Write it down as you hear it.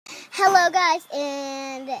Hello guys,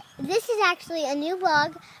 and this is actually a new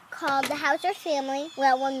vlog called the Hauser family.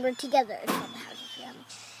 Well, when we're together, it's called the Hauser family.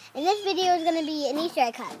 And this video is going to be an Easter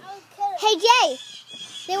egg hunt. Hey Jay,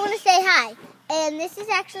 they want to say hi. And this is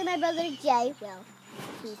actually my brother Jay. Well,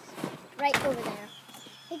 he's right over there.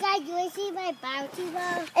 Hey guys, you want to see my bouncy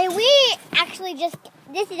ball? And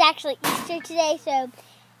this is actually Easter today,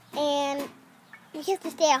 and we have to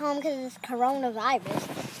stay at home because of this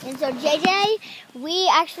coronavirus. And so JJ, we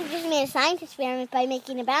actually just made a science experiment by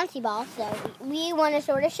making a bouncy ball. So we want to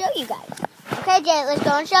sort of show you guys. Okay, Jay, let's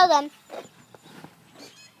go and show them.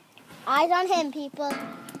 Eyes on him, people.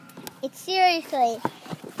 It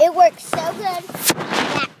works so good.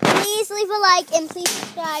 Yeah, please leave a like and please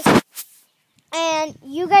subscribe. And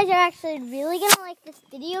you guys are actually really going to like this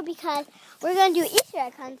video because we're going to do Easter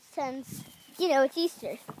egg hunts since, it's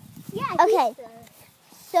Easter. Yeah, it's okay. Easter.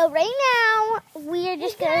 So right now, we are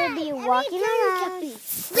just going to be walking around.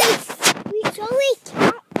 We totally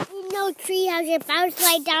cat in no tree house and bounced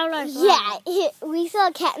right down our slide. Yeah, we saw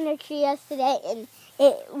a cat in a tree yesterday, and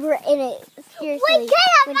it seriously we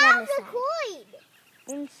can't went down have the coin.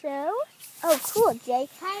 And so, oh cool, Jay.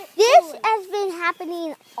 This has been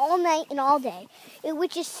happening all night and all day,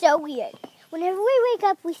 which is so weird. Whenever we wake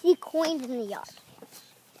up, we see coins in the yard.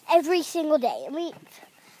 Every single day.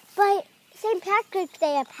 But St. Patrick's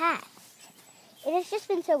Day have passed. It has just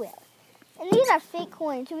been so weird. And these are fake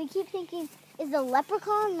coins, so we keep thinking, is the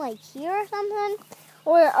leprechaun here or something?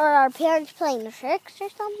 Or are our parents playing tricks or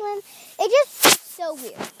something? It's just so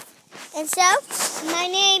weird. And so, my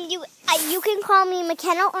name, you can call me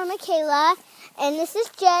McKenna or Michaela, and this is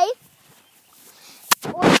Jay.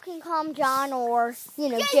 Or you can call him John or,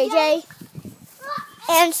 JJ.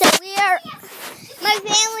 And so my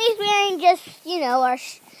family's wearing just,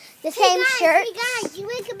 the same shirt. Hey guys, you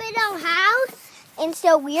wake up in our house? And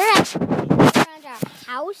so we're actually around our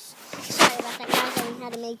house. Sorry about that, guys. I didn't know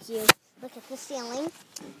how to make you look at the ceiling.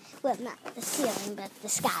 Well, not the ceiling, but the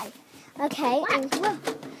sky. Okay. And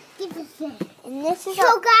this is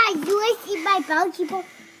so guys, you want to see my bouncy ball?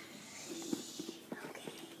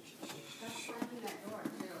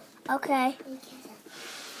 Okay.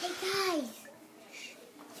 Hey guys.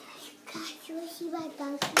 You want to see my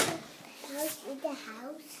bouncy ball? In the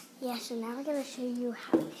house? Yeah, so now we're going to show you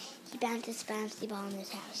how he bounces bouncy ball in this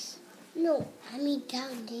house. No, I mean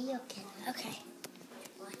down there. Okay. Okay,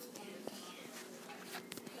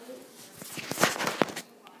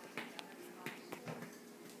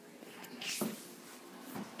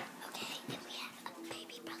 and we have a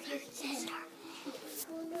baby brother and sister.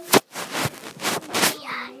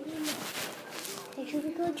 Yeah. Should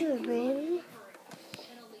we go to a room?